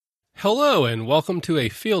Hello and welcome to a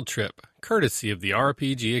field trip, courtesy of the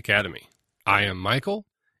RPG Academy. I am Michael,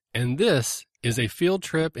 and this is a field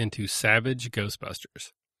trip into Savage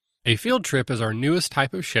Ghostbusters. A field trip is our newest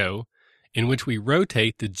type of show in which we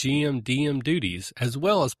rotate the GM/DM duties as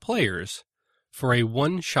well as players for a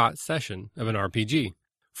one-shot session of an RPG.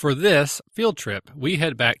 For this field trip, we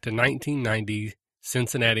head back to 1990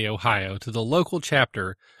 Cincinnati, Ohio, to the local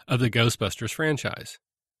chapter of the Ghostbusters franchise.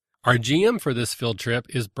 Our GM for this field trip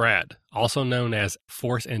is Brad, also known as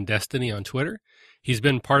Force and Destiny on Twitter. He's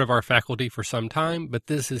been part of our faculty for some time, but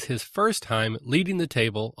this is his first time leading the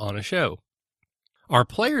table on a show. Our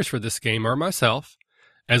players for this game are myself,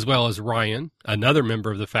 as well as Ryan, another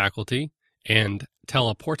member of the faculty, and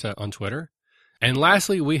Teleporta on Twitter. And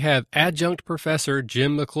lastly, we have Adjunct Professor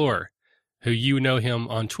Jim McClure, who you know him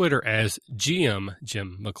on Twitter as GM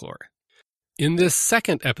Jim McClure. In this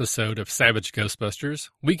second episode of Savage Ghostbusters,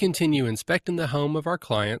 we continue inspecting the home of our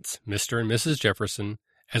clients, Mr. and Mrs. Jefferson,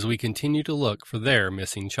 as we continue to look for their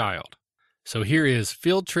missing child. So here is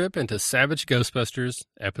Field Trip into Savage Ghostbusters,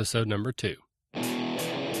 episode number 2.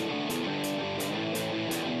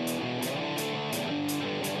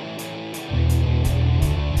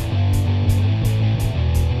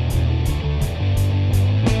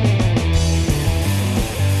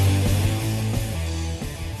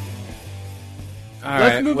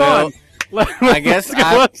 Let's move on. I guess Let's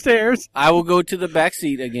go upstairs. I will go to the back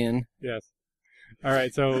seat again. Yes. All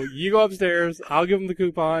right, so you go upstairs. I'll give him the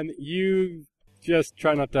coupon. You just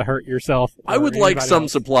try not to hurt yourself. I would like some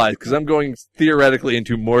supplies, because I'm going theoretically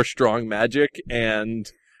into more strong magic and...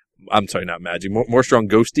 I'm sorry, not magic. More strong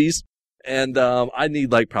ghosties. And I need,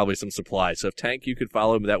 probably some supplies. So if Tank, you could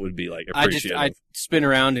follow me, that would be, appreciative. I'd spin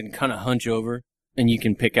around and kind of hunch over, and you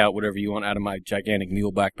can pick out whatever you want out of my gigantic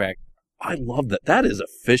mule backpack. I love that. That is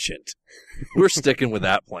efficient. We're sticking with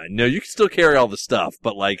that plan. No, you can still carry all the stuff,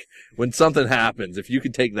 but when something happens, if you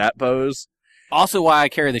could take that pose. Also, why I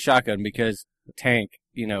carry the shotgun, because Tank,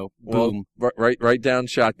 boom. Well, write down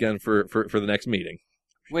shotgun for the next meeting.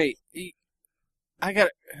 Wait, I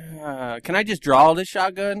got. Can I just draw this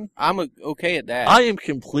shotgun? I'm okay at that. I am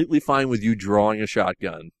completely fine with you drawing a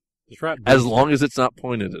shotgun, as long as it's not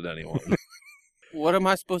pointed at anyone. What am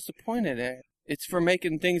I supposed to point it at? It's for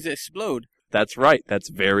making things explode. That's right. That's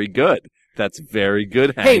very good. That's very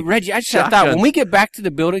good, Hank. Hey, Reggie, I just thought, when we get back to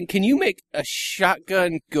the building, can you make a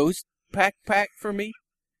shotgun ghost pack for me?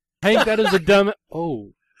 Hank, that is the dumb...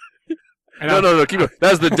 Oh. No, keep going.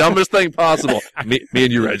 That's the dumbest thing possible. Me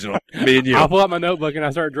and you, Reginald. Me and you. I'll pull out my notebook and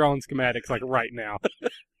I start drawing schematics, right now.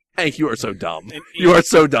 Hank, you are so dumb. You are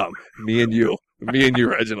so dumb. Me and you. Me and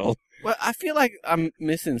you, Reginald. Well, I feel like I'm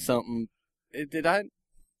missing something. Did I...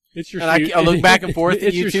 It's your shoes. I look back and forth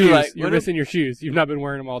at you two shoes. You're missing your shoes. You've not been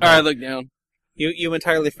wearing them all day. All right, look down. You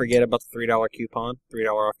entirely forget about the $3 coupon, $3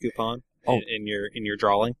 off coupon in your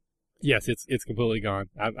drawing. Yes, it's completely gone.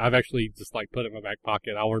 I've actually just put it in my back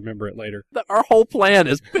pocket. I'll remember it later. Our whole plan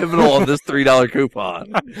is pivotal on this $3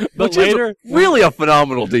 coupon, but which later, is really a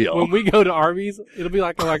phenomenal deal. When we go to Arby's, it'll be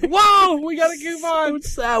whoa, we got a coupon.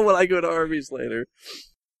 It's sad when I go to Arby's later.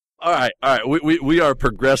 All right. We are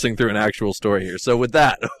progressing through an actual story here. So with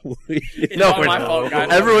that,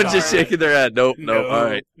 everyone's just shaking their head. Nope. All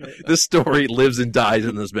right. No. This story lives and dies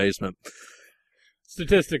in this basement.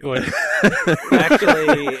 Statistically.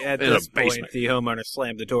 Actually, at this point, the homeowner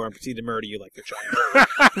slammed the door and proceeded to murder you like your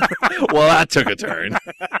child. Well, that took a turn.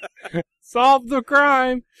 Solve the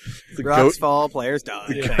crime. Rocks fall, players die.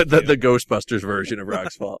 The Ghostbusters version of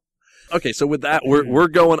Rocks Fall. Okay, so with that, we're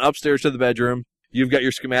going upstairs to the bedroom. You've got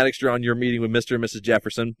your schematics drawn. You're meeting with Mr. and Mrs.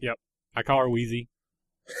 Jefferson. Yep. I call her Wheezy.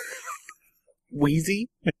 Wheezy?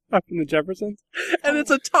 From the Jeffersons. And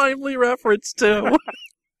it's a timely reference, too.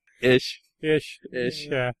 Ish.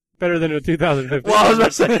 Yeah. Better than a 2015. Well, I was about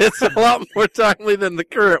to say, it's a lot more timely than the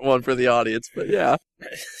current one for the audience, but yeah.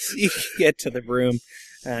 You get to the room,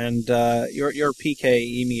 and your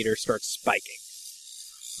PKE meter starts spiking.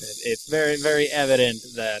 It's very, very evident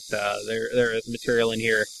that there is material in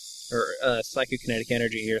here, or psychokinetic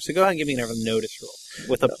energy here. So go ahead and give me another notice roll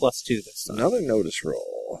with a +2 this time. Another notice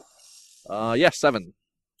roll. 7.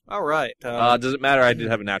 All right. Does it matter? I did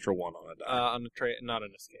have a natural 1 on it. On the not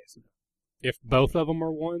in this case. If both of them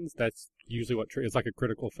are 1s, that's usually what it's like a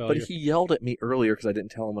critical failure. But he yelled at me earlier because I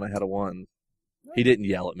didn't tell him when I had a 1. He didn't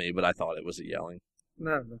yell at me, but I thought it was a yelling.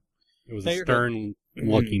 No. It was a stern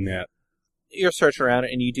looking at. You're searching around,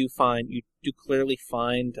 and you do clearly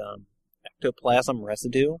find ectoplasm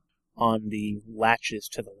residue on the latches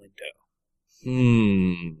to the window.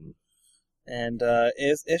 And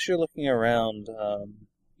as you're looking around,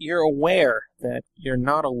 you're aware that you're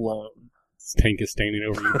not alone. Tank is standing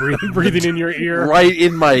over you, breathing in your ear. Right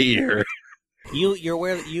in my ear. You're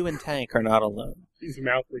aware that you and Tank are not alone. He's a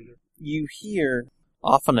mouth breather. You hear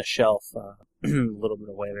off on a shelf, a little bit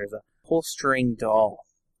away, there's a pull-string doll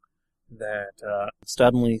that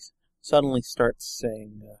suddenly starts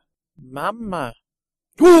saying, "Mama,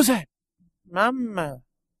 Who was that? Mama."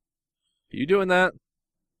 You doing that?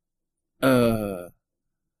 I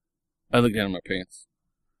looked down at my pants.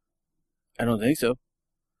 I don't think so.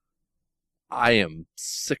 I am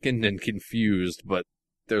sickened and confused, but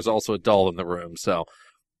there's also a doll in the room, so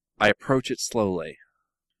I approach it slowly.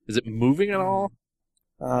 Is it moving at all?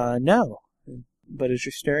 No. But as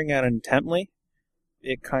you're staring at it intently,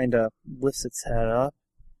 it kind of lifts its head up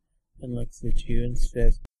and looks at you and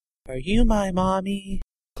says, "Are you my mommy?"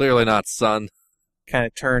 Clearly not, son. Kind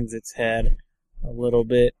of turns its head a little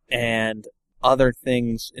bit, and other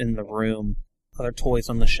things in the room, other toys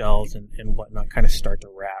on the shelves and whatnot, kind of start to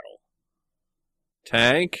rattle.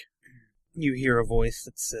 Tank? You hear a voice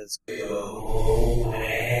that says, "Go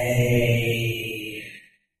away.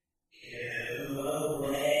 Go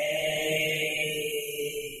away."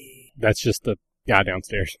 That's just the guy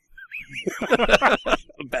downstairs. A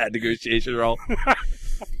bad negotiation roll.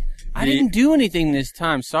 I didn't do anything this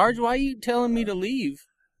time, Sarge. Why are you telling me to leave?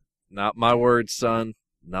 Not my words, son.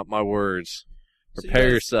 Not my words. So Prepare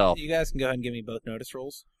yourself. You guys can go ahead and give me both notice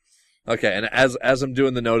rolls. Okay, and as I'm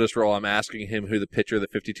doing the notice roll, I'm asking him who the pitcher of the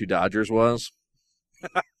 52 Dodgers was.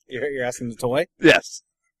 You're asking the toy? Yes.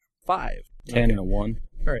 5. 10 to 1.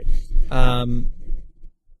 All right.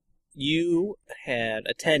 You had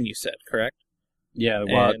a 10, you said, correct? Yeah,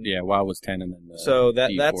 And- Y was 10 and then the So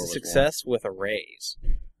D4 that's a was success with a raise,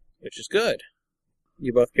 which is good.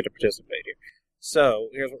 You both get to participate here. So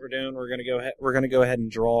here's what we're doing. We're gonna go ahead and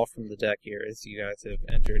draw from the deck here, as you guys have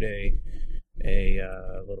entered a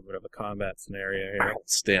little bit of a combat scenario here.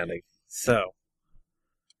 Outstanding. So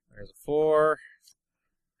there's a 4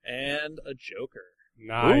 and a Joker.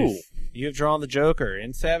 Nice. You've drawn the Joker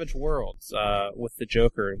in Savage Worlds. With the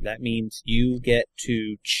Joker, that means you get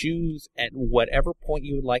to choose at whatever point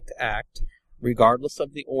you would like to act, regardless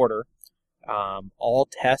of the order. All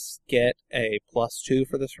tests get a +2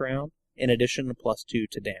 for this round, in addition to +2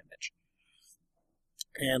 to damage.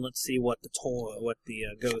 And let's see what the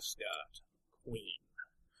ghost got. Queen.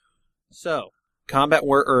 So,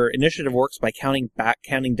 initiative works by counting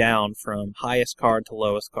down from highest card to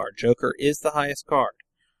lowest card. Joker is the highest card.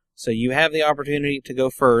 So you have the opportunity to go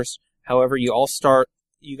first. However, you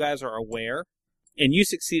guys are aware, and you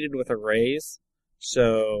succeeded with a raise.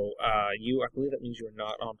 So, I believe that means you are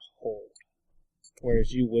not on hold.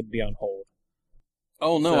 Whereas you would be on hold.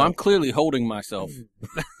 Oh no, So- I'm clearly holding myself.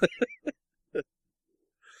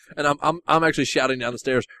 And I'm actually shouting down the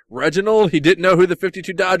stairs, "Reginald, he didn't know who the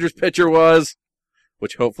 52 Dodgers pitcher was."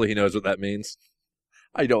 Which hopefully he knows what that means.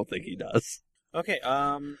 I don't think he does. Okay,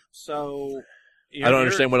 so... I don't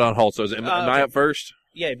understand what on hold. So am I okay. up first?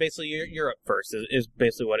 Yeah, basically you're up first is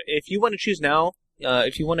basically what... If you want to choose now,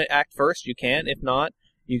 if you want to act first, you can. If not,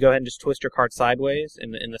 you go ahead and just twist your card sideways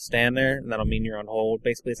in the stand there, and that'll mean you're on hold.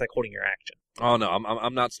 Basically, it's like holding your action. Oh no,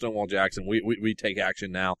 I'm not Stonewall Jackson. We take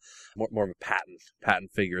action now. More of a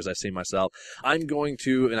patent figure as I see myself. I'm going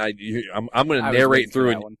to I'm going to I was narrate waiting for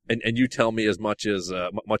through that one. and you tell me as much as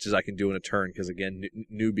I can do in a turn because again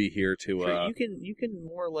newbie here to Sure, you can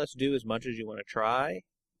more or less do as much as you want to try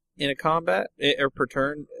in a combat or per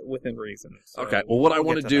turn within reason. So okay. Well, what I we'll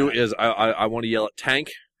want get to do that. is I want to yell at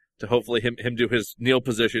Tank to hopefully him do his kneel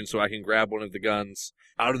position so I can grab one of the guns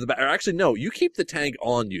out of the back. Or actually, no, you keep the tank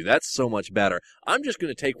on you. That's so much better. I'm just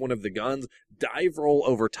going to take one of the guns, dive roll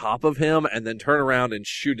over top of him, and then turn around and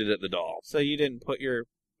shoot it at the doll. So you didn't put your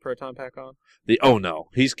proton pack on? Oh no,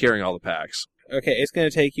 he's carrying all the packs. Okay, it's going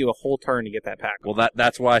to take you a whole turn to get that pack on. Well,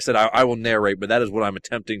 that's why I said I will narrate, but that is what I'm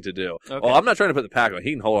attempting to do. Okay. Well, I'm not trying to put the pack on.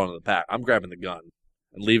 He can hold on to the pack. I'm grabbing the gun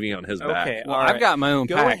and leaving it on his back. Okay, Well, all I've right. got my own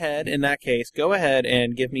Go pack. ahead, in that case, go ahead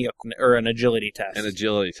and give me an agility test. An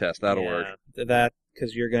agility test. That'll work. That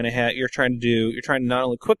because you're trying to not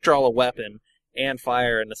only quick draw a weapon and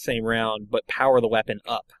fire in the same round, but power the weapon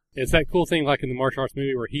up. It's that cool thing like in the martial arts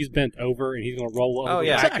movie where he's bent over and he's going to roll over Oh,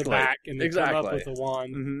 yeah. back to Exactly. back and then come up Exactly. with a one.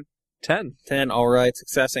 Mm-hmm. 10. 10, all right,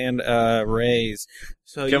 success and raise.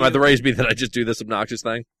 So Can the raise be that I just do this obnoxious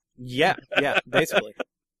thing? Yeah, basically.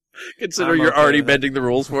 Consider I'm you're okay already with that. bending the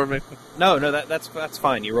rules for me. No, that's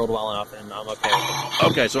fine. You rolled well enough, and I'm okay with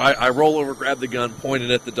it. Okay, so I roll over, grab the gun, point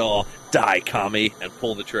it at the doll, die, commie, and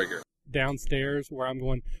pull the trigger. Downstairs where I'm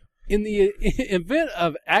going, in the event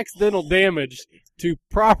of accidental damage to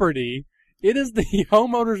property, it is the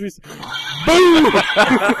homeowner's boom.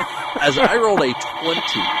 As I rolled a 20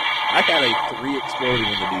 I got a 3 exploding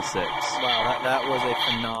in the D6. Wow, that was a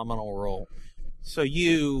phenomenal roll. So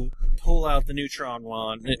you pull out the neutron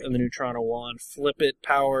wand, flip it,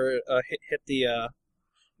 power, hit the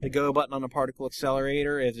go button on the particle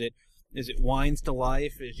accelerator as it winds to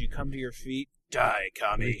life as you come to your feet. Die,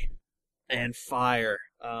 Kami, and fire.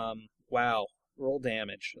 Wow, roll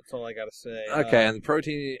damage. That's all I gotta say. Okay, and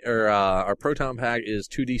our proton pack is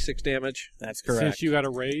 2d6 damage. That's correct. Since you got a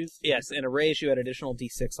raise? Yes, in a raise you had additional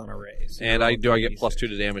d6 on a raise. And I get plus 2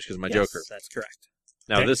 to damage because of my Yes, Joker. That's correct.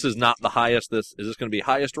 Now, Okay. This is not the highest. Is this going to be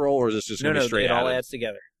highest roll, or is this just going to be straight it all added? adds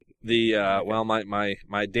together. Well,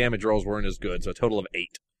 my damage rolls weren't as good, so a total of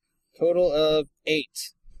 8. Total of 8.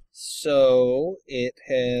 So it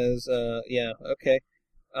has, okay.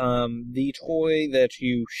 The toy that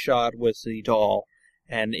you shot was the doll,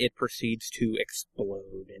 and it proceeds to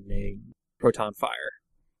explode in a proton fire.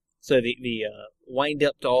 So the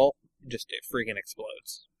wind-up doll just freaking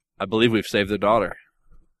explodes. I believe we've saved the daughter.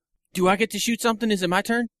 Do I get to shoot something? Is it my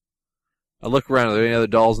turn? I look around. Are there any other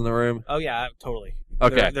dolls in the room? Oh yeah, totally.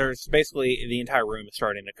 Okay. There's basically the entire room is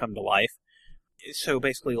starting to come to life. So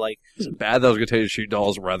basically, like Is it bad that I was going to tell you to shoot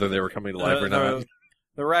dolls, whether they were coming to life or not?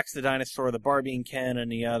 The Rex, the dinosaur, the Barbie and Ken, and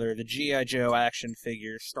the other, the G.I. Joe action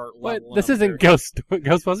figures start What? leveling This up isn't their-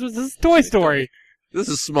 Ghostbusters. This is Toy Story. This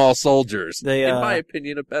is Small Soldiers. They, in my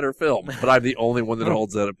opinion, a better film, but I'm the only one that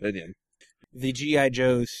holds that opinion. The G.I.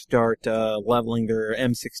 Joes start leveling their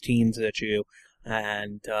M16s at you,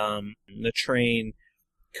 and the train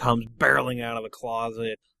comes barreling out of the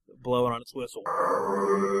closet, blowing on its whistle.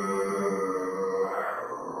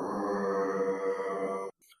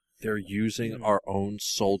 They're using our own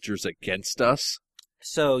soldiers against us?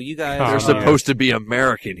 So you guys, They're They're Oh, supposed to be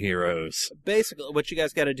American heroes. basically what you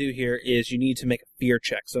guys got to do here is you need to make a fear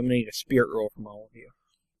check. So I'm going to need a spirit roll from all of you.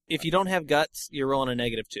 If you don't have guts, you're rolling a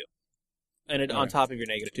 -2, and on top of your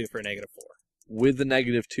 -2 for a -4. With the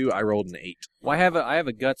 -2, I rolled an 8. Well, I have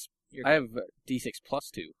a guts. I have D6 plus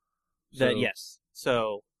 2. That So- yes.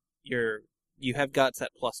 So you have guts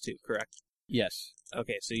at +2, correct? Yes.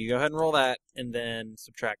 Okay, so you go ahead and roll that, and then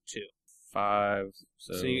subtract 2. 5.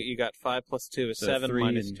 So you got 5 plus 2 is so 7 3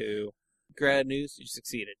 minus and- 2. Grad news, you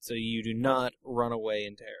succeeded. So you do not run away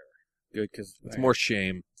in terror. Good, because It's more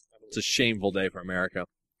shame. It's a shameful day for America.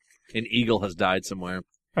 An eagle has died somewhere.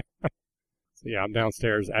 So yeah, I'm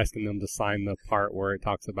downstairs asking them to sign the part where it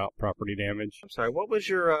talks about property damage. I'm sorry. What was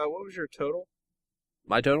your total?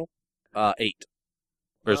 My total? 8.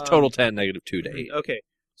 There's total 10, -2 to 8. Okay,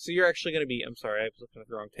 so you're actually going to be. I'm sorry, I was looking at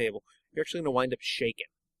the wrong table. You're actually going to wind up shaken.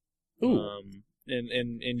 Ooh.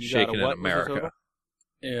 And you Shaken got a what? in was the America.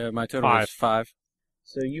 total? my total 5. is 5.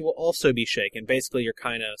 So you will also be shaken. Basically, you're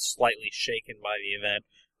kind of slightly shaken by the event.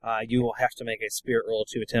 You will have to make a spirit roll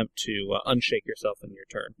to attempt to unshake yourself in your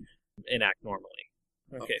turn and act normally.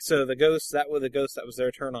 Okay, so the ghost, that was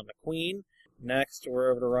their turn on the queen. Next, we're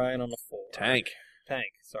over to Ryan on the 4. Tank.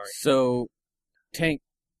 Tank, sorry. So, Tank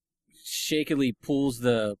shakily pulls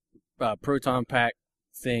the proton pack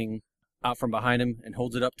thing out from behind him and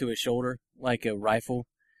holds it up to his shoulder like a rifle.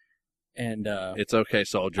 And It's okay,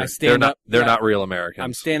 soldier. I stand up. They're Yeah. not real Americans.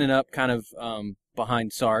 I'm standing up kind of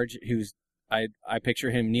behind Sarge, who's I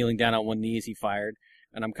picture him kneeling down on one knee as he fired,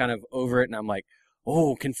 and I'm kind of over it, and I'm like,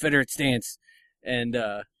 oh, Confederate stance, and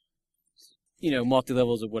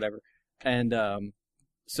multi-levels of whatever. And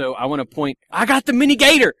so I want to point, I got the mini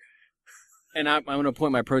gator! And I want to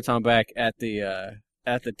point my proton back at the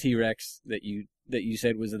T-Rex that you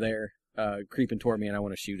said was there, creeping toward me, and I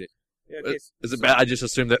want to shoot it. Yeah, okay, Is it bad? I just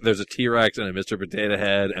assumed that there's a T-Rex and a Mr. Potato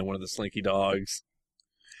Head and one of the Slinky Dogs.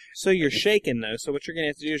 So you're shaken, though. So what you're going to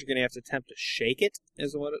have to do is you're going to have to attempt to shake it,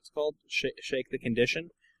 is what it's called. Shake the condition.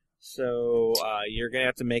 So you're going to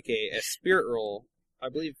have to make a spirit roll. I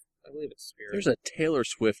believe it's spirit. There's a Taylor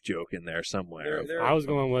Swift joke in there somewhere. I was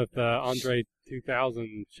going with Andre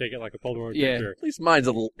 2000, Shake It Like a Polaroid Yeah. Picture. At least mine's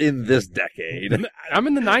a little in this decade. I'm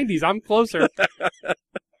in the 90s. I'm closer.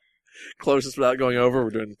 Closest without going over. We're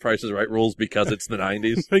doing Price is Right rules because it's the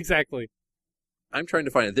 90s. Exactly. I'm trying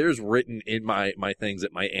to find it. There's written in my things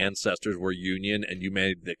that my ancestors were Union, and you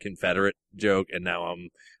made the Confederate joke, and now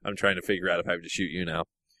I'm trying to figure out if I have to shoot you now.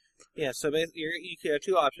 Yeah, so basically you can have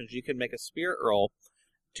two options. You can make a spirit roll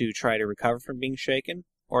to try to recover from being shaken,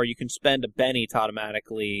 or you can spend a Benny to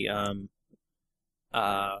automatically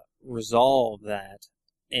resolve that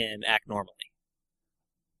and act normally.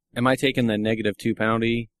 Am I taking the -2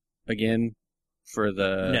 penalty again for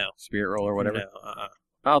the No. spirit roll or whatever? No,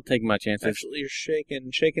 I'll take my chances. Actually, you're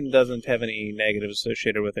shaken. Shaken doesn't have any negatives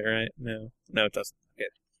associated with it, right? No, it doesn't. Okay,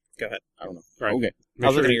 go ahead. I don't know. Right. Okay. I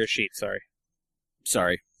was looking at your sheet, sorry.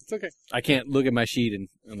 Sorry. It's okay. I can't look at my sheet and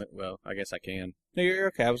well, I guess I can. No, you're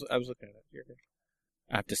okay. I was looking at it. You're okay.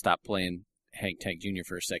 I have to stop playing Hank Tank Jr.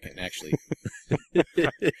 for a second, actually.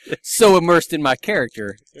 So immersed in my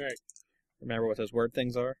character. All right. Remember what those word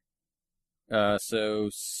things are? So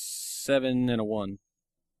 7 and a 1.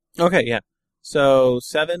 Okay, yeah. So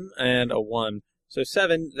 7 and a 1. So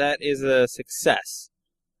 7, that is a success.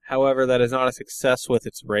 However, that is not a success with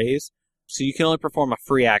its raise. So you can only perform a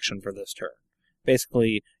free action for this turn.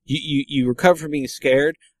 Basically, you recover from being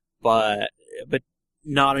scared, but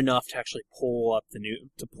not enough to actually pull the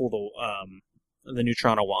Neutrona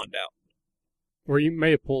wand out. Or you may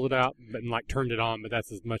have pulled it out and like turned it on, but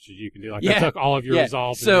that's as much as you can do. Like Yeah. that took all of your Yeah.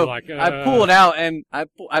 resolve. So and you're like, I pull it out and I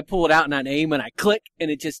pull it out and I aim and I click and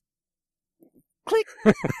it just click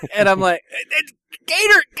and I'm like,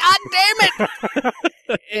 Gator, god damn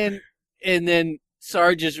it! and then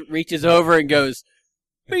Sarge just reaches over and goes,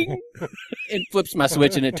 bing, and flips my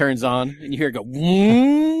switch and it turns on and you hear it go,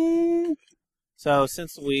 whoom. So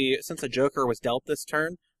since the Joker was dealt this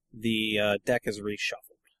turn, the deck is reshuffled.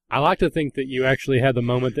 I like to think that you actually had the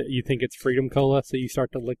moment that you think it's Freedom Cola, so you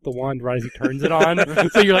start to lick the wand right as he turns it on.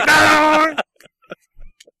 So you're like, ah!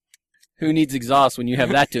 Who needs exhaust when you have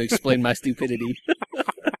that to explain my stupidity?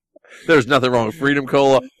 There's nothing wrong with Freedom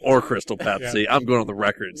Cola or Crystal Pepsi. Yeah. I'm going on the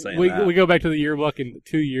record saying that. We go back to the yearbook, and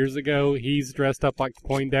 2 years ago, he's dressed up like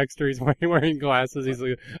Poindexter. He's wearing glasses. He's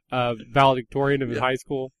a valedictorian of his high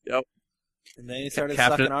school. Yep. And then he started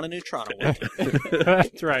Captain- sucking on a Neutrona wand.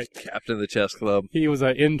 That's right. Captain of the Chess Club. He was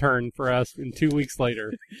an intern for us, and 2 weeks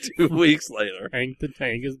later, 2 weeks later. Hank the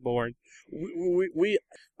Tank is born.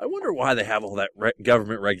 I wonder why they have all that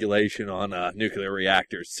government regulation on nuclear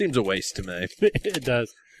reactors. Seems a waste to me. It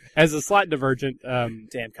does. As a slight divergent,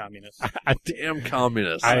 Damn communists. Damn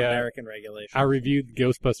communists. American regulation. I reviewed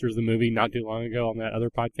Ghostbusters, the movie, not too long ago on that other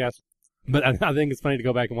podcast. But I think it's funny to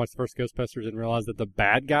go back and watch the first Ghostbusters and realize that the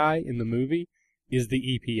bad guy in the movie is the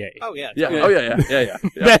EPA. Oh, yeah. Yeah. Oh, yeah.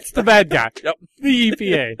 That's the bad guy. Yep. The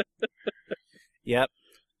EPA. Yep.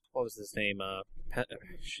 What was his name?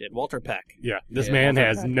 Walter Peck. Yeah. This Yeah, man Walter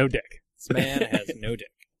has Peck. no dick. This man has no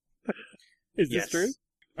dick. Is Yes. this true?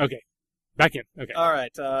 Okay. Back in. Okay. All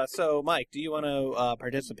right. So, Mike, do you want to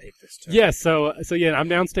participate this turn? Yes. So yeah, I'm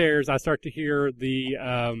downstairs. I start to hear the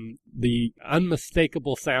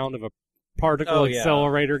unmistakable sound of a particle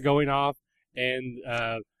accelerator going off and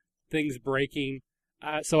things breaking.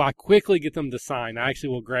 So I quickly get them to sign. I actually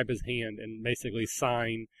will grab his hand and basically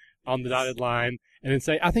sign on the dotted line and then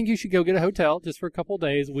say, I think you should go get a hotel just for a couple of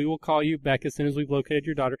days. We will call you back as soon as we've located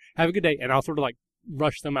your daughter. Have a good day. And I'll sort of like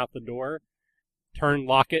rush them out the door,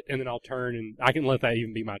 lock it, and then I'll turn, and I can let that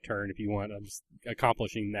even be my turn if you want. I'm just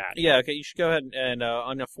accomplishing that. Yeah, okay, you should go ahead and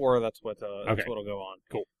on the 4, that's what'll go on.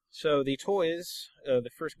 Cool. So the toys, the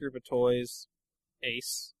first group of toys,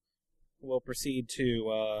 Ace, will proceed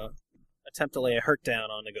to attempt to lay a hurt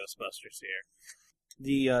down on the Ghostbusters here.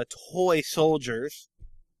 The toy soldiers,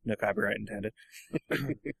 no copyright intended,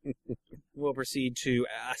 will proceed to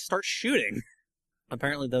start shooting.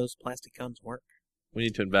 Apparently those plastic guns work. We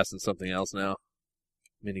need to invest in something else now.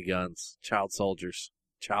 Miniguns. Child soldiers.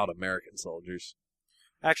 Child American soldiers.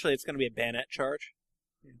 Actually, it's going to be a bayonet charge.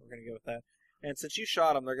 We're going to go with that. And since you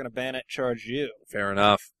shot them, they're going to bayonet charge you. Fair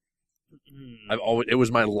enough. It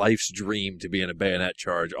was my life's dream to be in a bayonet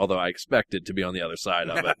charge, although I expected to be on the other side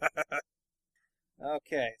of it.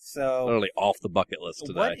 Okay, so Literally off the bucket list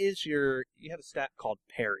today. what is you have a stat called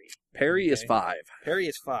parry. Parry is Okay. 5. Parry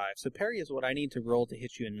is 5. So parry is what I need to roll to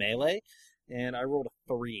hit you in melee, and I rolled a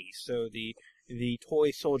 3. So the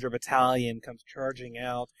toy soldier battalion comes charging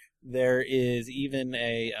out. There is even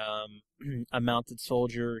a mounted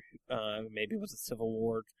soldier, maybe it was a Civil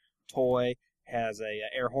War toy, has a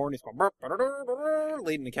air horn. He's going burp,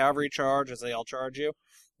 leading the cavalry charge as they all charge you.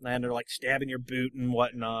 And they're like stabbing your boot and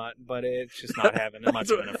whatnot, but it's just not having much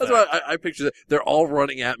of an effect. That's what I picture that. They're all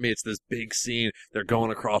running at me. It's this big scene. They're going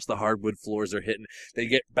across the hardwood floors. They're hitting. They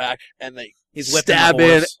get back and they He's whipping stab the in.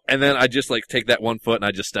 horse. And then I just like take that one foot and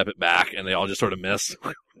I just step it back, and they all just sort of miss.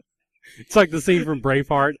 It's like the scene from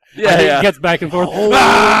Braveheart. Yeah, He yeah. gets back and forth. Hold.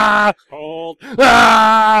 Ah! Hold.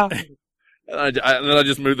 Ah! And then I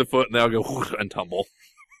just move the foot, and they all go and tumble.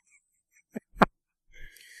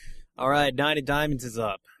 All right, 90 Diamonds is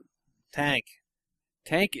up. Tank.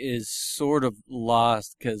 Tank is sort of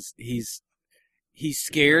lost because he's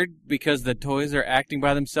scared because the toys are acting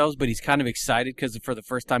by themselves, but he's kind of excited because for the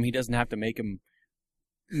first time he doesn't have to make him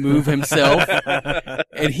move himself,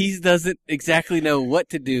 and he doesn't exactly know what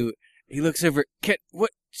to do. He looks over. What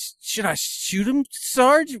should I shoot him,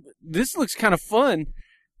 Sarge? This looks kind of fun.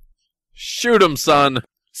 Shoot him, son.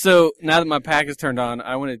 So now that my pack is turned on,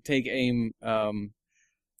 I want to take aim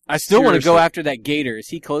I still want to go Seriously. after that gator. Is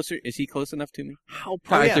he closer? Is he close enough to me? How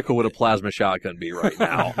practical would a plasma shotgun be right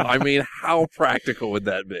now? I mean, how practical would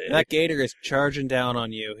that be? That gator is charging down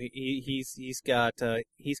on you. He's got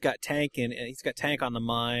tank and he's got tank on the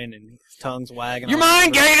mine, and his tongue's wagging. You're all mine,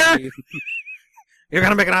 over. gator! You're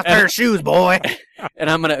gonna make a nice pair of shoes, boy. And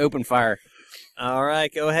I'm gonna open fire. All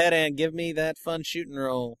right, go ahead and give me that fun shooting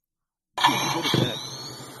roll.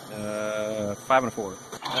 5 and a 4.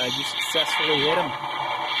 You successfully hit him.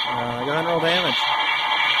 Go ahead and roll damage.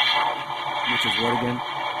 Which is what again?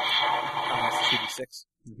 It's 2d6.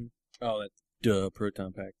 Mm-hmm. Oh, that's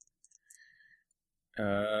proton pack.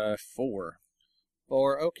 4.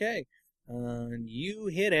 4, okay. You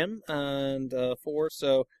hit him, and 4,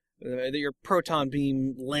 so your proton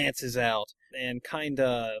beam lances out, and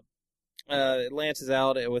it lances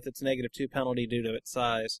out with its -2 penalty due to its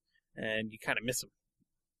size, and you kind of miss him.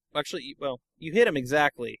 Actually, you hit him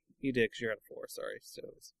exactly. You did, because you're at a 4, sorry. So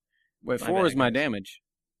Wait, 4 is my damage.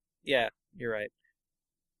 yeah, you're right.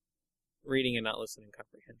 Reading and not listening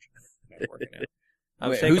comprehension. Not working out.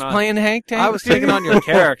 Wait, who's playing Hank Tank? I was thinking on your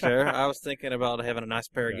character. I was thinking about having a nice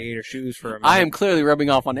pair of gator shoes for a minute. I am clearly rubbing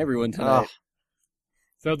off on everyone tonight.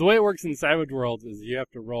 So the way it works in Savage Worlds is you have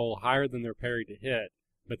to roll higher than their parry to hit,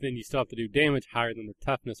 but then you still have to do damage higher than their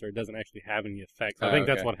toughness, or it doesn't actually have any effect. So I think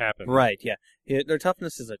that's what happened. Right, yeah. Their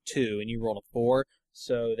toughness is a 2, and you rolled a 4,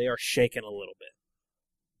 so they are shaken a little bit.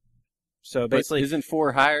 So basically, isn't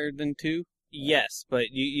 4 higher than 2? Yes,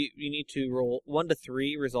 but you need to roll 1 to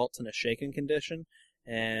 3 results in a shaken condition,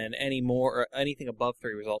 and anything above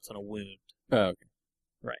 3 results in a wound. Oh, okay.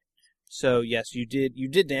 Right. So yes, you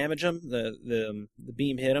did damage him. The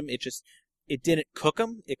beam hit him. It didn't cook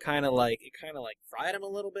him. It kind of like fried him a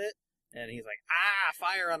little bit, and he's like,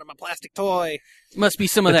 fire onto my plastic toy. Must be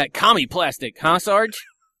some of that commie plastic, huh, Sarge?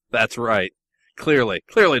 That's right. Clearly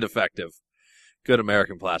defective. Good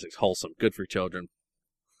American plastics, wholesome, good for children.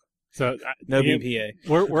 So No BPA.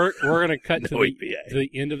 We're gonna cut to No the EPA. to the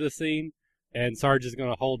end of the scene, and Sarge is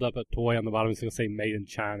gonna hold up a toy on the bottom. It's gonna say "Made in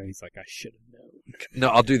China." He's like, "I should have known." No,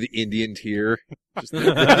 I'll do the Indian tier. Just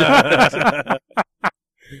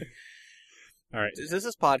All right, Does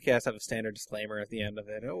this podcast have a standard disclaimer at the end of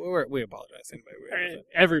it? We apologize.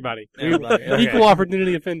 everybody. Everybody, okay. Equal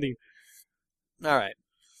opportunity offending. All right.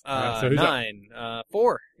 So who's up? 9.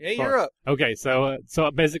 4. Yeah, you're up. Okay, so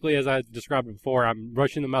basically, as I described before, I'm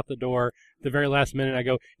rushing them out the door. The very last minute, I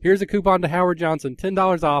go, "Here's a coupon to Howard Johnson,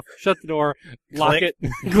 $10 off." Shut the door, lock Click.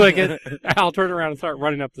 it, click it. I'll turn around and start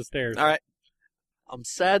running up the stairs. All right. I'm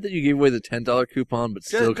sad that you gave away the $10 coupon, but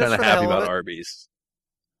still Just kind of for the happy hell of about it. Arby's.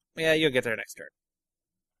 Yeah, you'll get there next turn.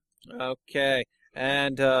 Okay.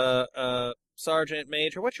 And Sergeant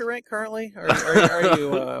Major, what's your rank currently? Are you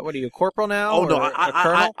what are you, corporal now? Oh no, or a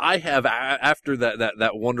colonel? I have after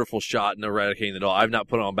that wonderful shot in eradicating the doll. I've not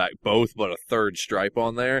put on back both, but a third stripe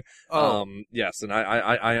on there. Oh. Yes, and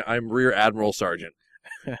I'm Rear Admiral Sergeant.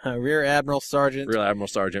 Rear Admiral Sergeant. Rear Admiral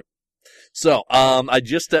Sergeant. So, I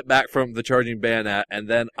just stepped back from the charging bayonet, and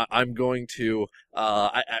then I'm going to,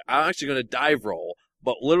 I'm actually going to dive roll.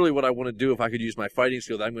 But literally what I want to do, if I could use my fighting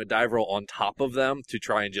skills, I'm going to dive roll on top of them to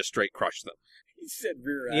try and just straight crush them. He said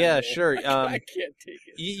rear admiral. Yeah, sure. I can't take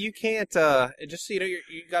it. You can't, just so you know,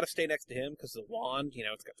 you got to stay next to him because the wand,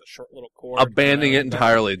 it's got the short little cord. Abandoning it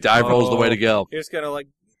entirely. Dive roll is the way to go. You're just going to,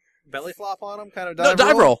 belly flop on him, kind of No,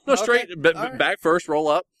 dive roll. No, straight. Okay. All right. Back first, roll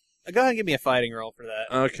up. Go ahead and give me a fighting roll for that.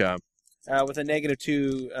 Okay. With a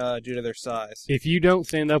 -2 due to their size. If you don't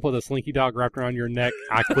stand up with a slinky dog wrapped around your neck,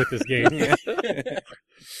 I quit this game. Man,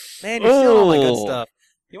 you're stealing all my good Oh. stuff.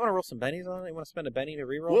 You want to roll some bennies on it? You want to spend a benny to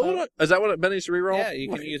reroll that? Is that what Benny's to reroll? Yeah, you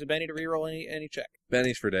can use a benny to reroll any check.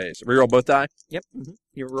 Benny's for days. Reroll both die? Yep. Mm-hmm.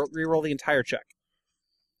 You reroll the entire check.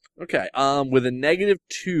 Okay. With a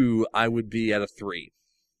 -2, I would be at a 3.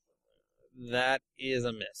 That is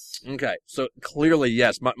a miss. Okay, so clearly,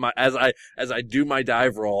 yes. My as I do my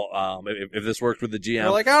dive roll, if this works with the GM,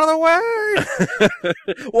 You're like, out of the way!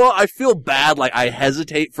 well, I feel bad. Like I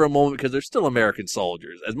hesitate for a moment because they're still American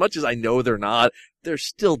soldiers. As much as I know they're not, they're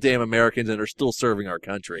still damn Americans and are still serving our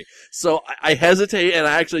country. So I hesitate and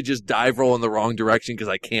I actually just dive roll in the wrong direction because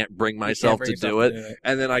I can't bring myself to do it.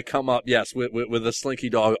 And then I come up, yes, with a slinky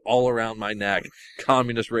dog all around my neck,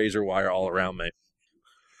 communist razor wire all around me.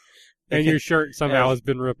 And your shirt somehow has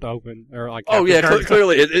been ripped open, or like. Oh yeah,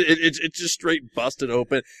 clearly it's just straight busted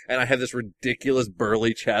open, and I have this ridiculous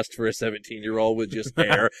burly chest for a 17-year-old with just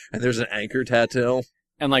hair, and there's an anchor tattoo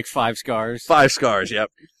And like 5 scars. 5 scars.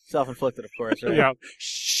 Yep. Self-inflicted, of course, right? Yeah.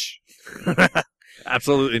 Shh.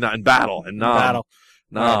 Absolutely not in battle. In Nam. Battle.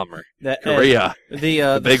 Nam or That, Korea.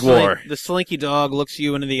 the big war. The slinky dog looks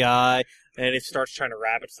you into the eye and it starts trying to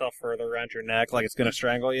wrap itself further around your neck like it's going to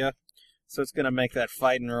strangle you. So it's going to make that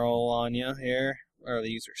fighting roll on you here, or the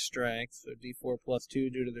user strength. So D4 plus 2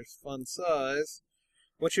 due to their fun size.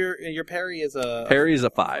 What's your parry is a... Parry is a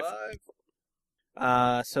 5.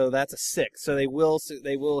 So that's a 6. So they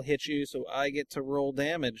will hit you, so I get to roll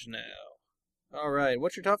damage now. All right.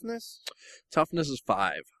 What's your toughness? Toughness is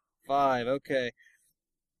 5. 5, okay.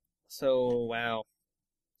 So, wow.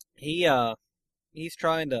 He's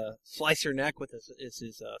trying to slice your neck with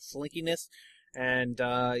his slinkiness, and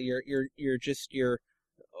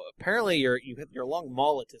apparently your long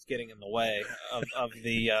mullet is getting in the way of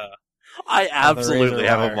the. I absolutely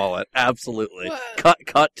have a mullet. Absolutely. What?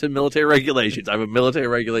 Cut to military regulations. I have a military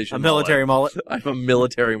regulation. A military mullet. I have a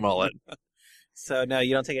military mullet. So no,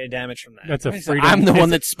 you don't take any damage from that. That's a freedom. I'm the one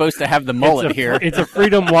that's supposed to have the mullet here. It's a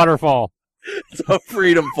freedom waterfall. It's a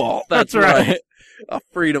freedom fall. That's right. A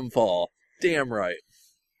freedom fall. Damn right.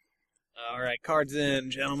 All right, cards in,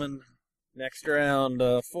 gentlemen. Next round,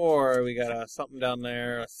 4. We got something down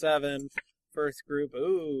there. A 7. First group,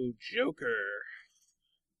 ooh, Joker.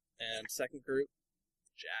 And second group,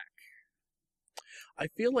 Jack. I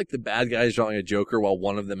feel like the bad guy is drawing a Joker while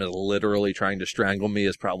one of them is literally trying to strangle me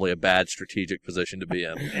is probably a bad strategic position to be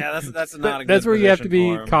in. Yeah, that's not a good That's where you have to be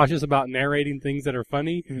position for him. cautious about narrating things that are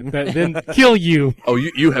funny that then kill you. Oh,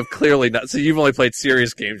 you have clearly not. So you've only played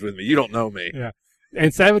serious games with me. You don't know me. Yeah.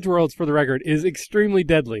 And Savage Worlds, for the record, is extremely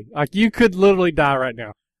deadly. Like, you could literally die right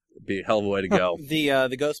now. It'd be a hell of a way to go. The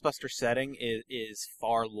Ghostbuster setting is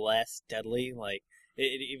far less deadly. Like,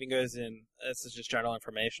 it even goes in, this is just general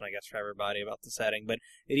information, I guess, for everybody about the setting, but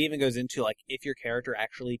it even goes into, like, if your character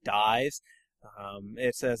actually dies,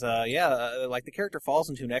 it says, like, the character falls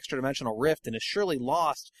into an extra-dimensional rift and is surely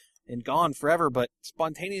lost and gone forever, but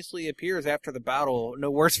spontaneously appears after the battle, no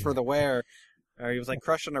worse for the wear. Or he was, like,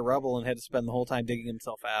 crushed in a rubble and had to spend the whole time digging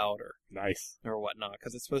himself out, or whatnot,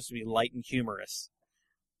 because it's supposed to be light and humorous.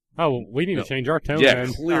 Oh, we need to change our tone, Yeah,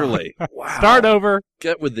 then. clearly. Wow. Start over.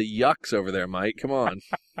 Get with the yucks over there, Mike. Come on.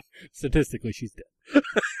 Statistically, she's dead.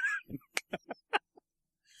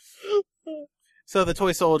 So the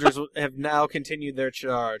toy soldiers have now continued their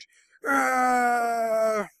charge.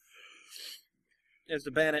 As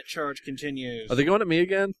the bayonet charge continues. Are they going at me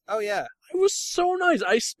again? Oh, yeah. It was so nice.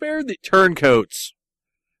 I spared the turncoats.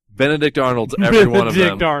 Benedict Arnold's every one of them.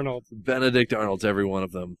 Benedict Arnold. Benedict Arnold's every one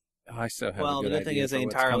of them. Oh, I still have Well, a the good good thing idea is they for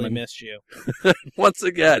what's entirely coming. missed you. Once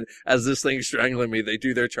again, as this thing's strangling me, they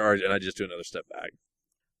do their charge, and I just do another step back.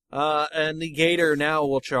 And the Gator now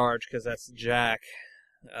will charge, because that's Jack.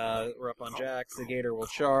 We're up on Jack. The Gator will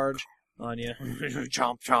charge on you.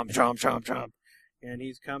 Chomp, chomp, chomp, chomp, chomp. And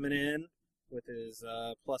he's coming in with his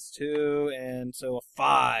 +2, and so a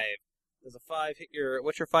 5. Does a 5 hit your...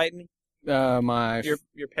 What's your fighting? Your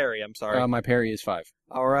parry, I'm sorry. My parry is 5.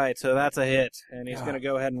 All right, so that's a hit, and he's going to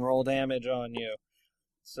go ahead and roll damage on you.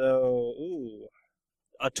 So,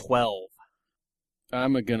 a 12.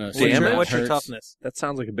 I'm gonna Damn say it. What's your hurts. toughness? That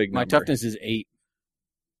sounds like a big My number. toughness is 8.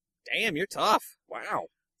 Damn, you're tough. Wow.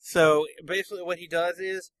 So basically, what he does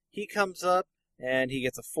is he comes up and he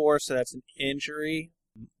gets a 4, so that's an injury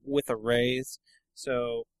with a raise.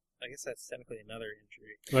 So I guess that's technically another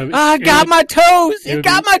injury. I got my toes! It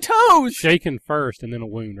got my toes! Shaken first and then a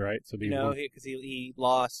wound, right? So No, because he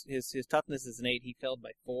lost his toughness is an 8. He failed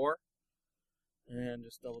by 4. And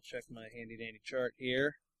just double check my handy dandy chart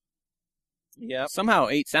here. Yep. Somehow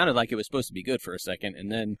 8 sounded like it was supposed to be good for a second,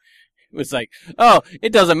 and then it was like, oh,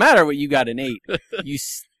 it doesn't matter what you got an 8. You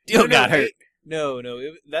still got hurt. No,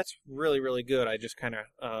 that's really, really good. I just kind of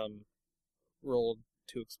rolled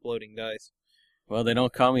 2 exploding dice. Well, they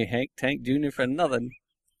don't call me Hank Tank Jr. for nothing.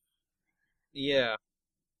 Yeah.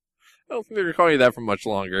 I don't think they're calling you that for much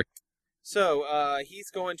longer. So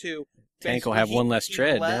he's going to Tank will have one less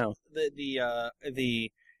tread now.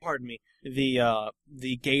 The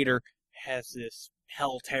Gator has this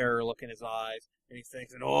hell terror look in his eyes, and he's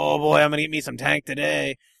thinking, "Oh boy, I'm gonna get me some Tank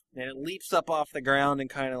today." And it leaps up off the ground and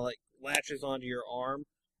kind of like latches onto your arm,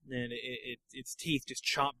 and its teeth just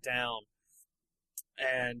chomp down,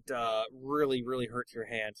 and really, really hurts your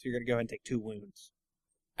hand. So you're gonna go ahead and take 2 wounds.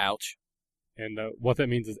 Ouch. And what that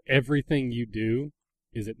means is everything you do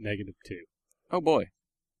is at -2. Oh boy.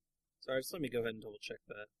 Sorry, just let me go ahead and double check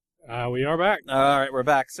that. We are back. All right, we're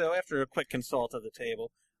back. So after a quick consult of the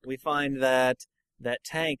table, we find that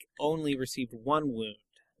Tank only received 1 wound,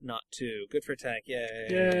 not 2. Good for Tank. Yay.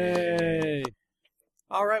 Yay!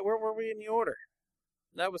 All right, where were we in the order?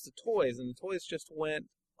 That was the toys, and the toys just went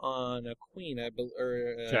on a queen,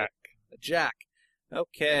 Jack. A Jack.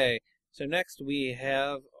 Okay, so next we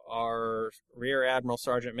have our Rear Admiral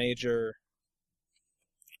Sergeant Major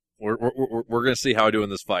We're going to see how I do in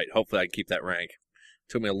this fight. Hopefully I can keep that rank.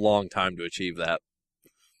 Took me a long time to achieve that.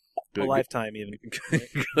 A lifetime, even.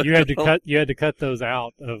 You had to cut those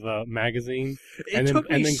out of magazine, and then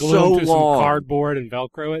glue so them to long. some cardboard and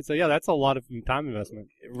Velcro it. So yeah, that's a lot of time investment,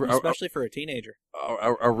 especially for a teenager.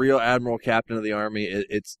 A real admiral, captain of the army.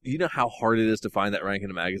 It's you know how hard it is to find that rank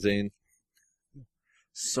in a magazine.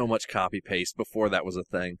 So much copy paste before that was a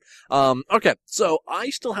thing. Okay, so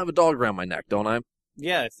I still have a dog around my neck, don't I?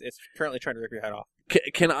 Yeah, it's currently trying to rip your head off.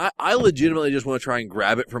 Can I legitimately just want to try and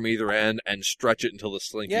grab it from either end and stretch it until the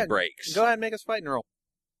slinky breaks? Go ahead and make us fight and roll.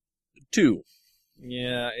 2.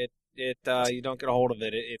 Yeah, you don't get a hold of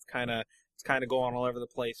it. It's kind of going all over the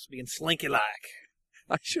place, being slinky-like.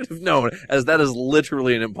 I should have known, as that is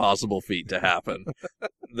literally an impossible feat to happen.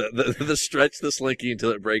 the stretch the slinky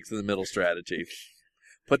until it breaks in the middle strategy.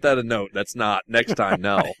 Put that a note. That's not. Next time,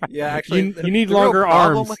 no. Yeah, actually, you need longer arms.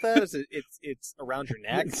 The problem with that is it's around your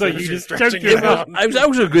neck. So you just stretch your That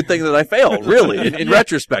was a good thing that I failed, really. In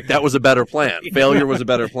retrospect, that was a better plan. Failure was a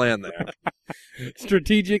better plan there.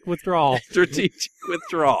 Strategic withdrawal. Strategic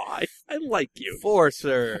withdrawal. I like you. 4,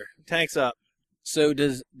 sir. Tank's up. So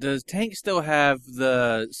does Tank still have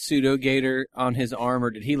the pseudo-gator on his arm, or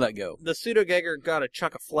did he let go? The pseudo-gator got a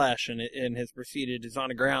chunk of flesh and has proceeded, is on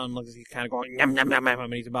the ground, looks like he's kind of going, yum, yum, yum, yum,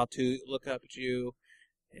 and he's about to look up at you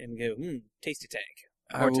and go, tasty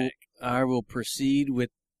Tank. I will proceed with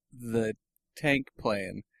the Tank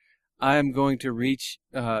plan. I am going to reach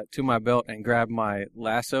to my belt and grab my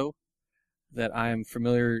lasso that I am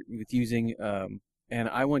familiar with using, and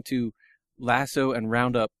I want to lasso and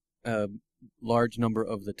round up large number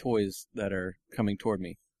of the toys that are coming toward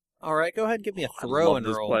me. All right, go ahead and give me a throw and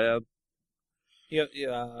roll. Plan. Yeah.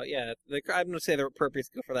 I'm going to say the appropriate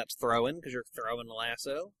skill for that's throwing, because you're throwing the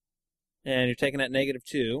lasso, and you're taking that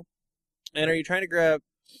 -2. And are you trying to grab?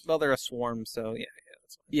 Well, they're a swarm, so yeah,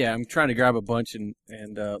 that's fine. Yeah, I'm trying to grab a bunch and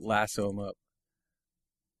lasso them up,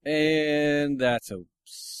 and that's a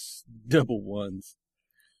double ones.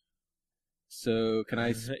 So can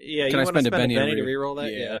I? Yeah, can I spend a penny to reroll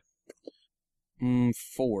that? Yeah.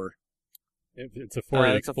 4. It's a 4.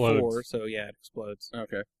 It it's explodes. a 4, so yeah, it explodes.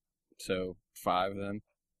 Okay. So 5 then.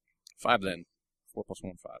 5 then. 4 plus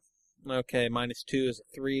 1, 5. Okay, -2 is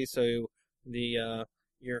a 3, so the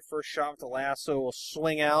your first shot with the lasso will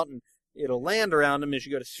swing out and it'll land around him as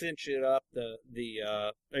you go to cinch it up. Are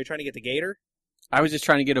you trying to get the gator? I was just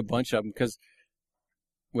trying to get a bunch of them because,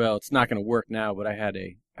 well, it's not going to work now. But I had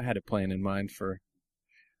a plan in mind for.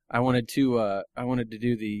 I wanted to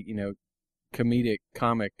do the comedic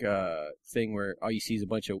comic thing where all you see is a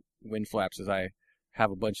bunch of wind flaps as I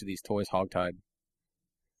have a bunch of these toys hogtied.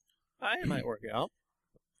 It might work out.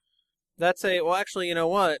 That's actually, you know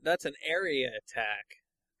what? That's an area attack,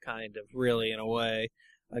 kind of, really, in a way,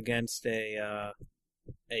 against a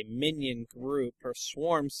minion group or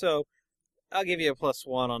swarm. So I'll give you a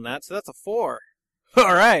 +1 on that. So that's a 4.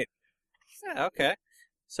 All right. Yeah, okay.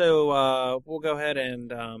 So we'll go ahead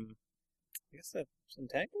and I guess that's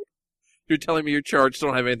entangled. You're telling me your charts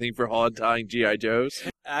don't have anything for hog-tying G.I. Joes?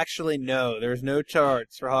 Actually, no. There's no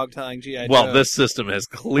charts for hog-tying G.I. Joes. Well, this system has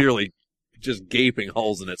clearly just gaping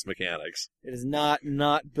holes in its mechanics. It is not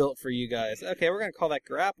built for you guys. Okay, we're going to call that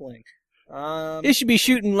grappling. It should be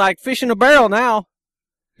shooting like fish in a barrel now.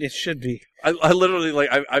 It should be. I literally,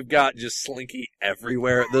 I've got just slinky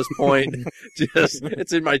everywhere at this point.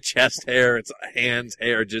 It's in my chest hair, it's hands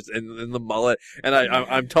hair, just in the mullet. And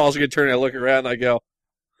I'm tossing and turning, I look around, and I go,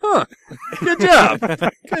 huh, good job.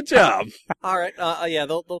 Good job. All right, yeah,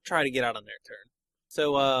 they'll try to get out on their turn.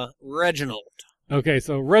 So, Reginald. Okay,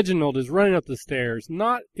 so Reginald is running up the stairs,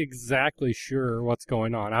 not exactly sure what's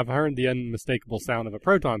going on. I've heard the unmistakable sound of a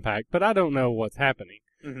proton pack, but I don't know what's happening.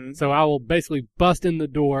 Mm-hmm. So I will basically bust in the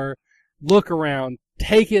door, look around,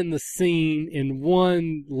 take in the scene in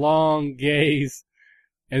one long gaze,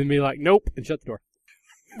 and be like, nope, and shut the door.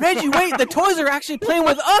 Reggie, wait, the toys are actually playing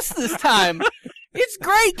with us this time. It's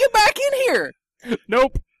great. Get back in here.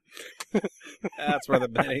 Nope. That's where the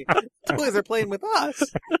many toys are playing with us.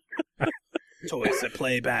 Toys that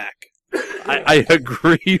play back. I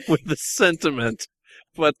agree with the sentiment,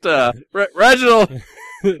 but Reginald,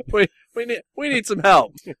 we need some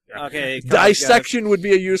help. Okay, dissection would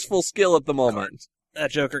be a useful skill at the moment.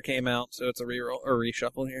 That Joker came out, so it's a reroll or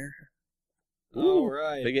reshuffle here. Ooh, all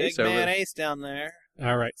right, big man ace down there.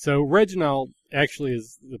 All right, so Reginald actually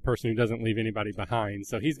is the person who doesn't leave anybody behind,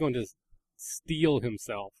 so he's going to steal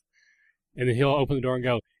himself, and then he'll open the door and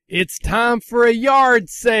go, "It's time for a yard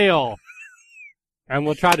sale." And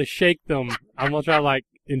we'll try to shake them. I'm going to try to,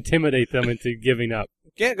 intimidate them into giving up.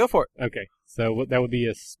 Yeah, go for it. Okay. So that would be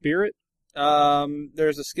a spirit.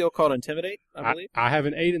 There's a skill called Intimidate, I believe. I have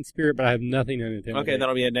an 8 in Spirit, but I have nothing in Intimidate. Okay,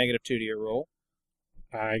 that'll be a -2 to your roll.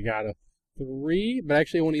 I got a 3, but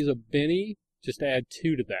actually I want to use a Benny just to add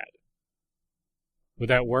 2 to that. Would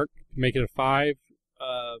that work? Make it a 5?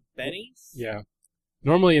 Bennies? Yeah.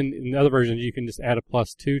 Normally in other versions you can just add a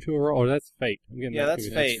 +2 to a roll. Oh, that's Fate. That's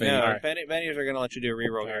Fate. No, Right. Bennies are going to let you do a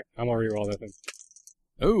reroll here. I'm going to reroll that then.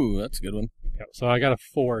 Oh, that's a good one. Yeah, so I got a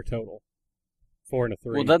 4 total. 4 and a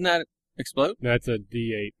 3. Well, doesn't that explode? That's a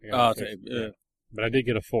D8. Yeah, Oh, okay. But I did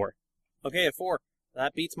get a 4. Okay, a 4.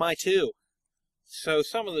 That beats my 2. So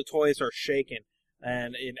some of the toys are shaken,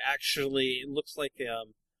 and it actually looks like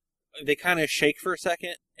they kind of shake for a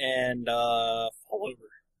second and fall over.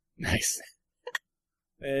 Nice.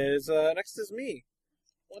 Next is me.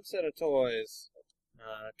 One set of toys.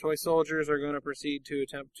 Toy soldiers are going to proceed to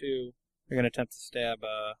attempt to stab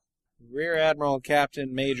Rear Admiral,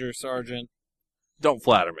 Captain, Major, Sergeant. Don't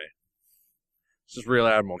flatter me. It's just Rear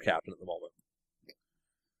Admiral Captain at the moment.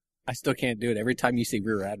 I still can't do it. Every time you say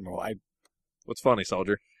Rear Admiral, What's funny,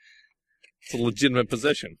 soldier? It's a legitimate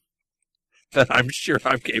position that I'm sure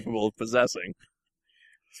I'm capable of possessing.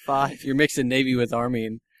 It's 5. You're mixing Navy with Army,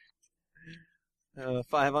 and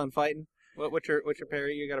 5 on fighting. What's your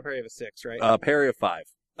parry? You got a parry of a 6, right? Parry of 5.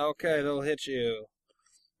 Okay, they'll hit you.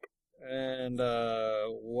 And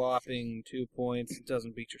whopping 2 points.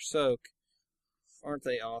 Doesn't beat your soak. Aren't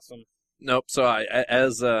they awesome? Nope. So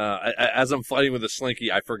as I'm fighting with the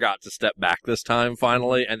slinky, I forgot to step back this time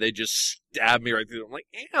finally, and they just stabbed me right through. I'm like,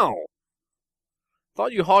 ow!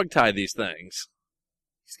 Thought you hogtied these things.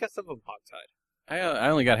 He's got some of them hogtied. I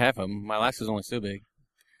only got half of them. My last was only so big.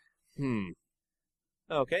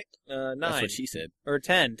 Okay, 9. That's what she said. Or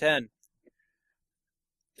 10.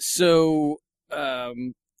 So,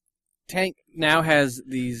 Tank now has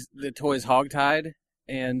the toys hogtied,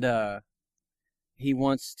 and he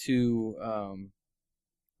wants to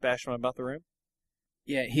bash them about the room.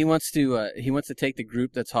 Yeah, he wants to take the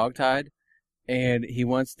group that's hogtied, and he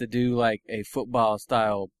wants to do like a football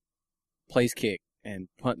style place kick and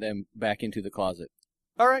punt them back into the closet.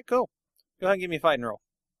 All right, cool. Go ahead and give me a fighting roll.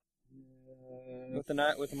 With the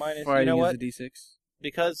minus, Before you know I what? use the D6.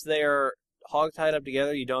 Because they are hog-tied up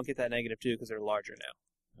together, you don't get that -2 because they're larger now.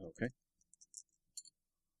 Okay.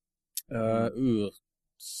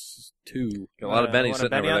 2. Got a lot of bennies Want a sitting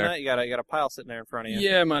Benny over on there. that? You got a pile sitting there in front of you.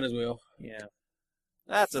 Yeah, might as well. Yeah.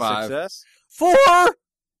 That's a 5. success. 4!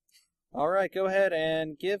 All right, go ahead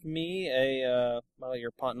and give me while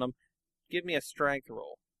you're punting them, give me a strength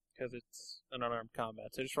roll because it's an unarmed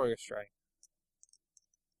combat. So just roll your strength.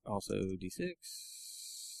 Also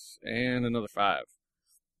D6. And another 5.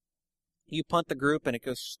 You punt the group and it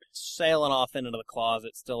goes sailing off into the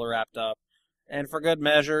closet, still wrapped up. And for good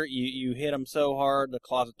measure, you hit them so hard the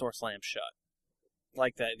closet door slams shut.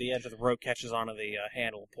 Like the edge of the rope catches onto the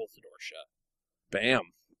handle and pulls the door shut.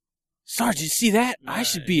 Bam. Sarge, you see that? Nice. I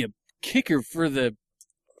should be a kicker for the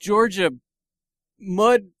Georgia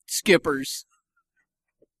Mud Skippers.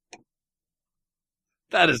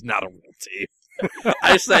 That is not a real team.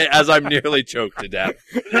 I say as I'm nearly choked to death.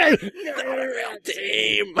 Not a real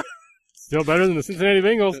team. Still better than the Cincinnati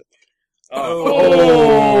Bengals.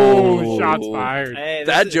 Oh, shots fired. Hey,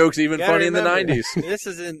 that joke's even funny in the remember, 90s. This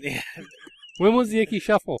is in... When was the Icky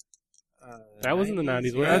Shuffle? That was in the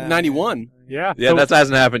 90s, wasn't it? 91. Yeah. Yeah, so, that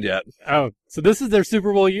hasn't happened yet. Oh, so this is their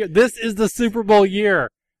Super Bowl year. This is the Super Bowl year.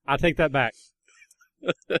 I take that back.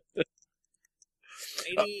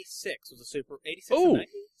 86 was a Super... 86 Ooh. or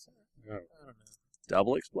 90? Oh. I don't know.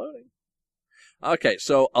 Double exploding. Okay,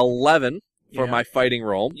 so 11 for Yeah. my fighting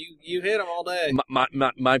roll. You hit him all day.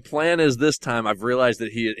 My plan is this time I've realized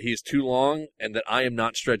that he's too long and that I am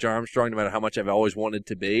not Stretch Armstrong no matter how much I've always wanted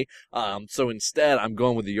to be. So instead I'm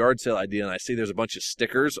going with the yard sale idea, and I see there's a bunch of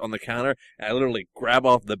stickers on the counter, and I literally grab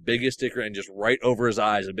off the biggest sticker and just right over his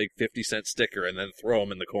eyes a big 50-cent sticker and then throw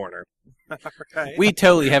him in the corner. Right. We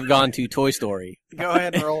totally have gone to Toy Story. Go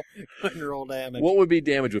ahead and roll. Go ahead and roll damage. What would be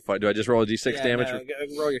damage with fight? Do I just roll a d6 Yeah, damage? no,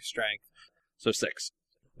 roll your strength. So 6.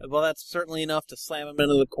 Well, that's certainly enough to slam him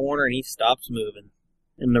into the corner, and he stops moving.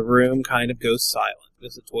 And the room kind of goes silent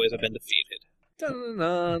because the toys have been defeated.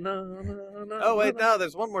 Oh, wait, no,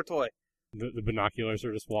 there's one more toy. The binoculars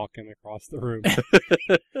are just walking across the room.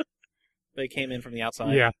 They came in from the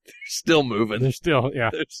outside. Yeah. Still moving. They're still, yeah.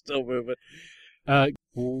 They're still moving.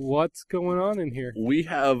 What's going on in here? We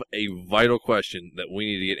have a vital question that we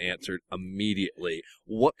need to get answered immediately.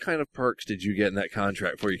 What kind of perks did you get in that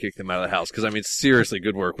contract before you kicked them out of the house? Because, I mean, seriously,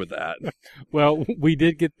 good work with that. Well, we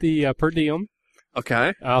did get the per diem.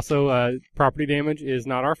 Okay. Also, property damage is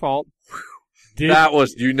not our fault. That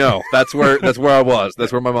was, that's where I was.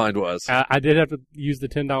 That's where my mind was. I did have to use the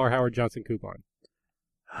 $10 Howard Johnson coupon.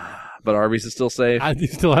 But Arby's is still safe. I do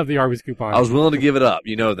still have the Arby's coupon. I was willing to give it up.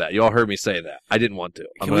 You know that. You all heard me say that. I didn't want to.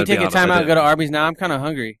 Can we take a time out and go to Arby's now? I'm kind of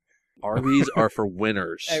hungry. Arby's are for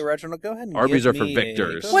winners. Hey, Reginald, go ahead and Arby's give are for me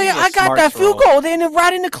victors. go Wait, give me a I got that smarts food roll. goal. They're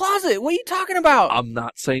right in the closet. What are you talking about? I'm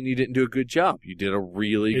not saying you didn't do a good job. You did a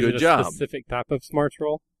really Is good it a job. specific type of smarts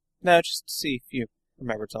roll? No, just to see if you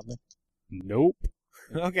remembered something. Nope.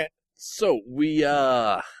 Okay. So we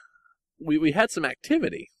had some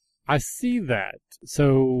activity. I see that.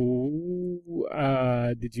 So,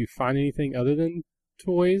 did you find anything other than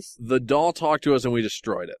toys? The doll talked to us and we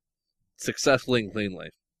destroyed it. Successfully and cleanly.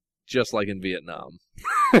 Just like in Vietnam.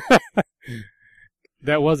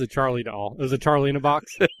 That was a Charlie doll. It was a Charlie in a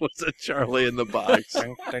box. It was a Charlie in the box.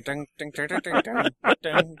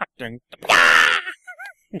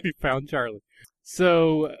 We found Charlie.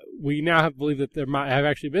 So, we now have believed that there might have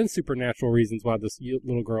actually been supernatural reasons why this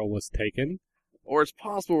little girl was taken. Or it's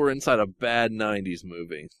possible we're inside a bad 90s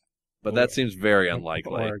movie. But that seems very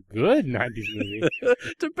unlikely. Or a good 90s movie.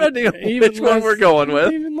 Depending on Even which one less- we're going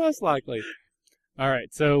with. Even less likely. All right,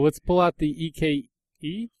 so let's pull out the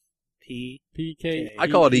EKE. PK. I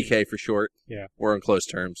call it EK for short. Yeah. We're on close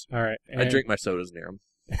terms. All right. I drink my sodas near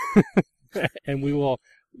them. And we will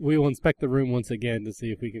inspect the room once again to see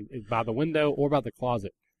if we can, by the window or by the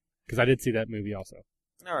closet. Because I did see that movie also.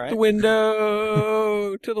 All right. The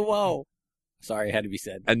window to the wall. Sorry, it had to be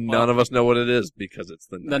said. And none of us know what it is because it's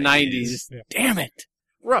the 90s. The 90s. Yeah. Damn it.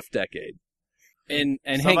 Rough decade. And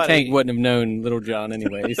Hank Somebody- Tank wouldn't have known Little John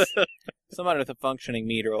anyways. Somebody with a functioning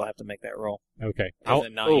meter will have to make that roll. Okay. Is I'll-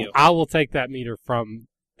 it not you? I will take that meter from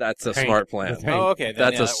That's a Hank. smart plan. That's Hank. Oh, okay. Then,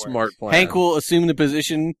 That's yeah, a that smart works. plan. Hank will assume the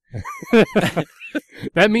position,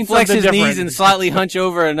 That means flex something his different. knees, and slightly hunch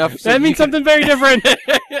over enough. So That you means can- something very different.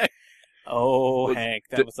 Oh, Hank,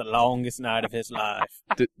 that was the longest night of his life.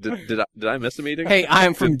 Did I miss a meeting? Hey, I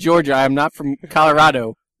am from Georgia. I am not from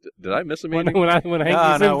Colorado. Did I miss a when meeting? Hank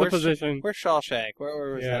assumes the we're position, Where's Shawshank?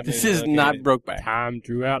 Where was Yeah. that This movie is not located? Brokeback. time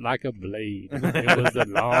drew out like a blade. It was the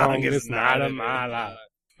longest night of my life.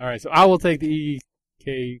 All right, so I will take the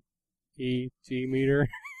EKEG meter.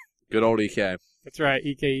 Good old EK. That's right,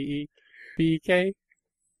 EKE. PK.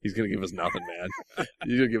 He's gonna give us nothing, man.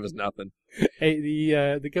 He's gonna give us nothing. Hey,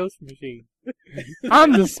 the ghost machine.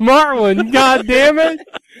 I'm the smart one, god damn it!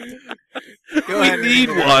 Go ahead We and need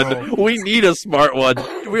roll. one. We need a smart one.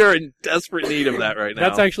 We are in desperate need of that right now.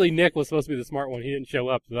 That's actually Nick was supposed to be the smart one. He didn't show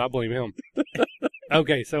up, so I blame him.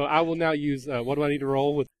 Okay, so I will now use, what do I need to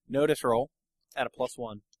roll with? Notice roll at a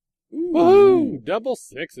 +1. Woohoo! Double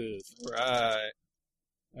sixes. Right.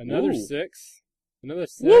 Another Ooh. 6. Another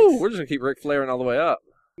 6. Woo! We're just gonna keep Ric Flairing all the way up.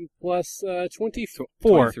 Plus 24.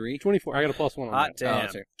 23. 24. I got a +1 on Hot that. damn.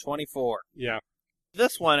 Oh, sorry. 24. Yeah.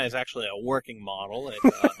 This one is actually a working model. It,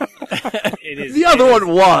 it is. The other one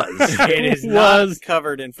was. It is not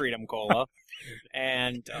covered in Freedom Cola.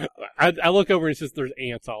 And I look over and it's just there's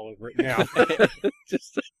ants all over it now.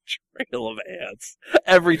 Just a trail of ants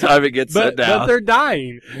every time it gets set but down. they're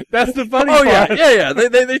dying. That's the funny Oh part. yeah.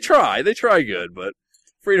 They try good, but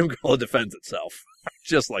Freedom Cola defends itself,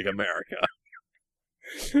 just like America.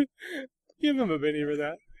 Give him a penny for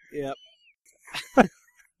that. yep.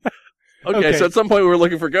 Okay, so at some point we were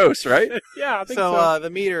looking for ghosts, right? Yeah, I think So so. the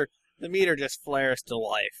meter just flares to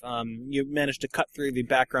life. You managed to cut through the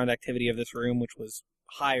background activity of this room, which was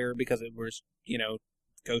higher because it was,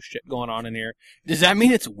 ghost shit going on in here. Does that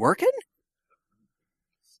mean it's working?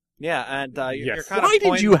 Yeah, and you're Yes. kind Why of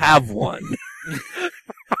did you have one?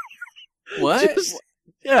 What? Just-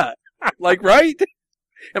 yeah, like right?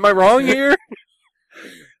 Am I wrong here?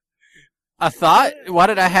 A thought? Why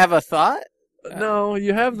did I have a thought? No,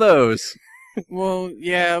 you have those. Well,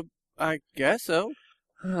 yeah, I guess so.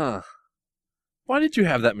 Huh. Why did you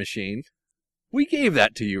have that machine? We gave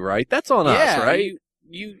that to you, right? That's on yeah, us, right?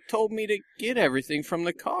 You told me to get everything from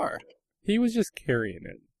the car. He was just carrying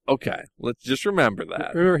it. Okay, let's just remember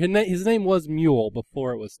that. Remember, his name was Mule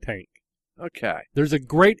before it was Tank. Okay. There's a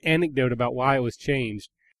great anecdote about why it was changed.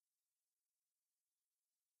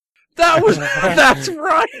 That's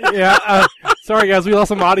right. Yeah, sorry guys, we lost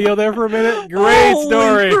some audio there for a minute. Great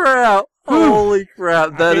story. Holy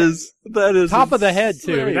crap. That is Top of the head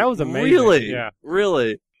too. insane. That was amazing. Really? Yeah.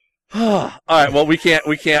 Really? All right, well, we can't,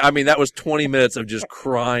 I mean, that was 20 minutes of just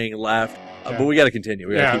crying, laugh, Yeah. but we gotta continue.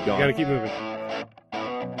 We gotta Yeah, keep going. gotta keep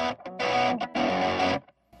moving.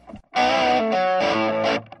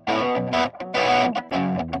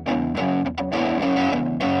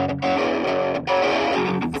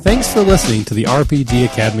 Thanks for listening to the RPG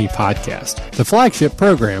Academy podcast, the flagship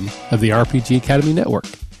program of the RPG Academy Network.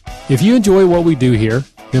 If you enjoy what we do here,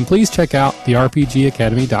 then please check out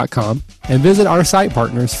therpgacademy.com and visit our site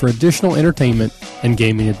partners for additional entertainment and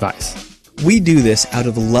gaming advice. We do this out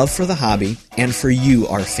of love for the hobby and for you,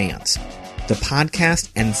 our fans. The podcast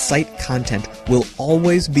and site content will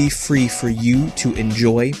always be free for you to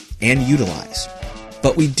enjoy and utilize.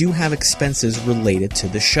 But we do have expenses related to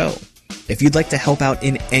the show. If you'd like to help out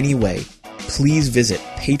in any way, please visit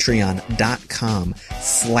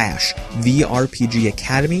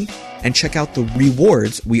patreon.com/therpgacademy and check out the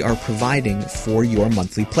rewards we are providing for your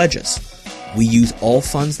monthly pledges. We use all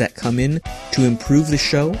funds that come in to improve the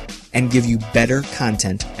show and give you better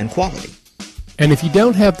content and quality. And if you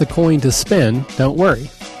don't have the coin to spend, don't worry.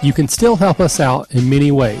 You can still help us out in many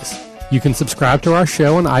ways. You can subscribe to our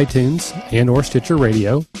show on iTunes and or Stitcher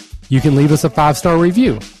Radio. You can leave us a 5-star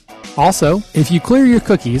review. Also, if you clear your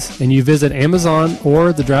cookies and you visit Amazon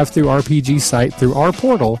or the Drive-Thru RPG site through our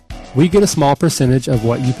portal, we get a small percentage of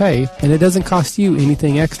what you pay, and it doesn't cost you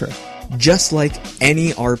anything extra. Just like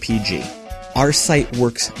any RPG, our site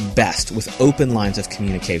works best with open lines of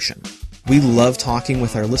communication. We love talking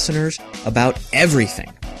with our listeners about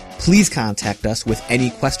everything. Please contact us with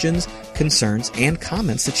any questions, concerns, and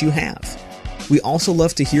comments that you have. We also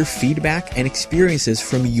love to hear feedback and experiences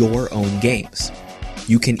from your own games.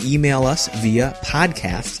 You can email us via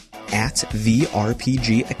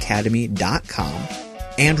podcast@therpgacademy.com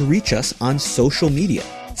and reach us on social media,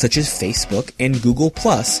 such as Facebook and Google+,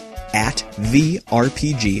 at The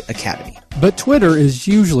RPG Academy. But Twitter is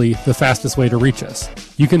usually the fastest way to reach us.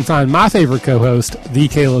 You can find my favorite co-host, The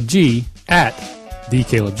Caleb G, at The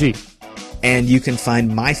Caleb G. And you can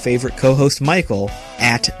find my favorite co-host, Michael,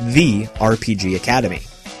 at The RPG Academy.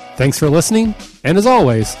 Thanks for listening, and as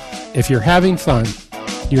always, if you're having fun,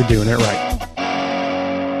 you're doing it right.